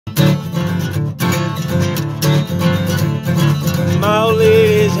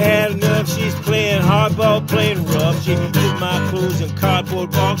hardball playing rough. She put my clothes in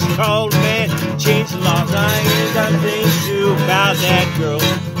cardboard box. She called a man, changed the locks. I ain't got things to do about that girl.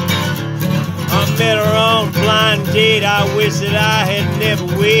 I met her on a blind date. I wish that I had never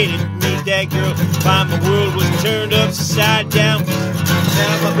waited to meet that girl. Find my world was turned upside down.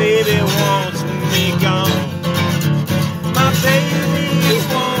 Now my baby wants me gone. My baby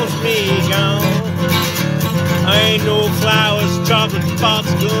wants me gone. Ain't no flowers, chocolate box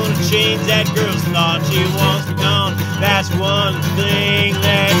gonna change that girl's thought. She wants me gone. That's one thing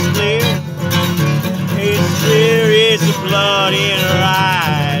that's clear. It's clear as the blood in her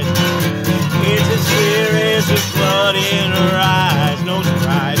eyes. It's as clear as the blood in her eyes. No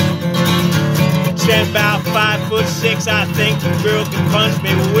surprise. Stand about 5'6", I think the girl can punch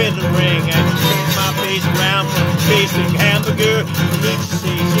me with a ring. I can turn my face around from a basic hamburger. Need to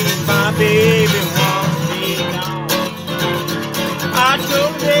say she's my baby wants me gone. I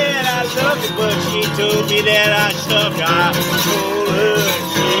told her that I loved her, but she told me that I shoved her. I told her